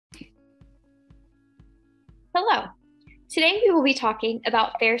Hello. Today we will be talking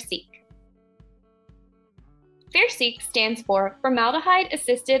about FAIRE-seq. FAIRE-seq stands for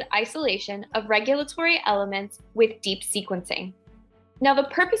Formaldehyde-Assisted Isolation of Regulatory Elements with Deep Sequencing. Now, the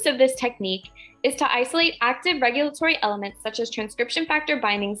purpose of this technique is to isolate active regulatory elements such as transcription factor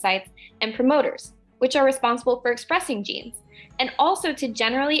binding sites and promoters, which are responsible for expressing genes, and also to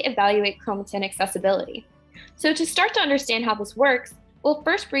generally evaluate chromatin accessibility. So to start to understand how this works, we'll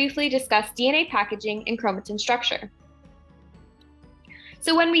first briefly discuss DNA packaging and chromatin structure.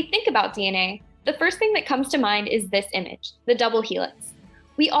 So when we think about DNA, the first thing that comes to mind is this image, the double helix.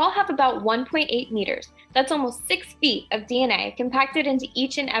 We all have about 1.8 meters, that's almost 6 feet of DNA compacted into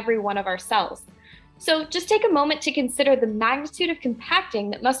each and every one of our cells. So just take a moment to consider the magnitude of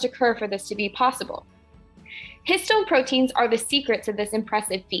compacting that must occur for this to be possible. Histone proteins are the secret to this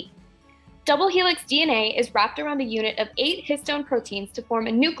impressive feat. Double helix DNA is wrapped around a unit of 8 histone proteins to form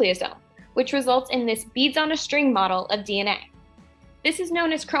a nucleosome, which results in this beads on a string model of DNA. This is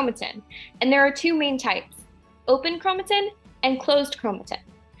known as chromatin, and there are 2 main types, open chromatin and closed chromatin.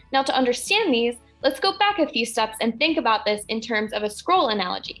 Now, to understand these, let's go back a few steps and think about this in terms of a scroll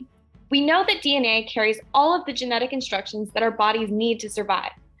analogy. We know that DNA carries all of the genetic instructions that our bodies need to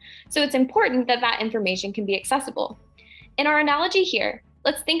survive, so it's important that that information can be accessible. In our analogy here,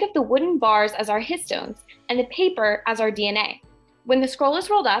 let's think of the wooden bars as our histones and the paper as our DNA. When the scroll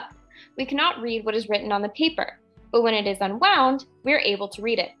is rolled up, we cannot read what is written on the paper, but when it is unwound, we are able to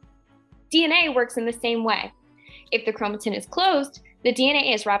read it. DNA works in the same way. If the chromatin is closed, the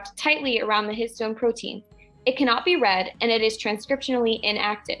DNA is wrapped tightly around the histone protein. It cannot be read, and it is transcriptionally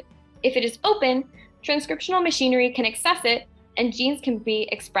inactive. If it is open, transcriptional machinery can access it, and genes can be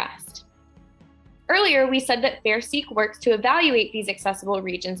expressed. Earlier, we said that FAIRE-seq works to evaluate these accessible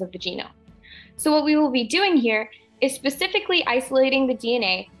regions of the genome. So what we will be doing here is specifically isolating the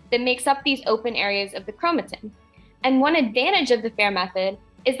DNA that makes up these open areas of the chromatin. And one advantage of the FAIRE method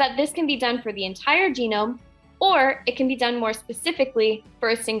is that this can be done for the entire genome, or it can be done more specifically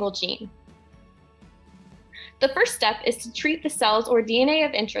for a single gene. The first step is to treat the cells or DNA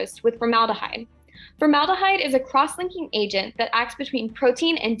of interest with formaldehyde. Formaldehyde is a cross-linking agent that acts between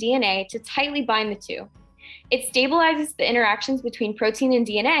protein and DNA to tightly bind the two. It stabilizes the interactions between protein and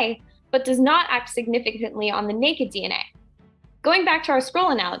DNA, but does not act significantly on the naked DNA. Going back to our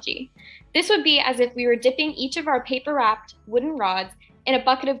scroll analogy, this would be as if we were dipping each of our paper-wrapped wooden rods in a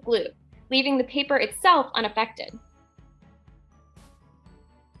bucket of glue, leaving the paper itself unaffected.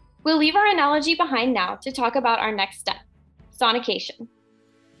 We'll leave our analogy behind now to talk about our next step, sonication.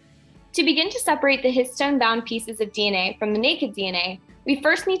 To begin to separate the histone-bound pieces of DNA from the naked DNA, we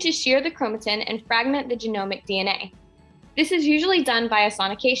first need to shear the chromatin and fragment the genomic DNA. This is usually done via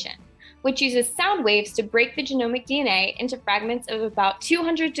sonication, which uses sound waves to break the genomic DNA into fragments of about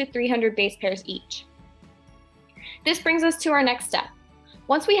 200 to 300 base pairs each. This brings us to our next step.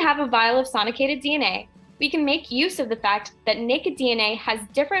 Once we have a vial of sonicated DNA, we can make use of the fact that naked DNA has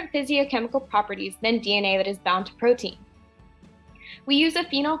different physiochemical properties than DNA that is bound to protein. We use a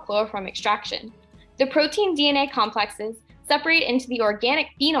phenol chloroform extraction. The protein DNA complexes separate into the organic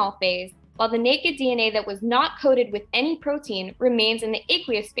phenol phase, while the naked DNA that was not coated with any protein remains in the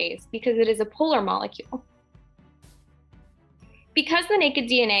aqueous phase because it is a polar molecule. Because the naked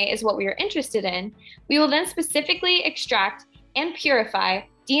DNA is what we are interested in, we will then specifically extract and purify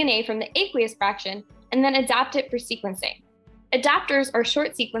DNA from the aqueous fraction and then adapt it for sequencing. Adapters are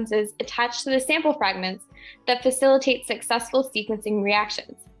short sequences attached to the sample fragments that facilitate successful sequencing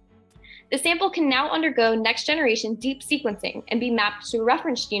reactions. The sample can now undergo next-generation deep sequencing and be mapped to a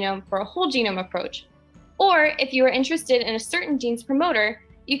reference genome for a whole genome approach. Or if you are interested in a certain gene's promoter,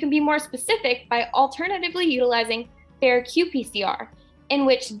 you can be more specific by alternatively utilizing FAIRE-qPCR, in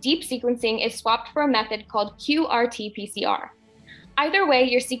which deep sequencing is swapped for a method called qRT-PCR. Either way,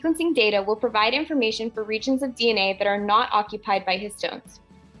 your sequencing data will provide information for regions of DNA that are not occupied by histones.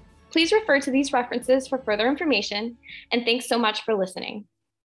 Please refer to these references for further information, and thanks so much for listening.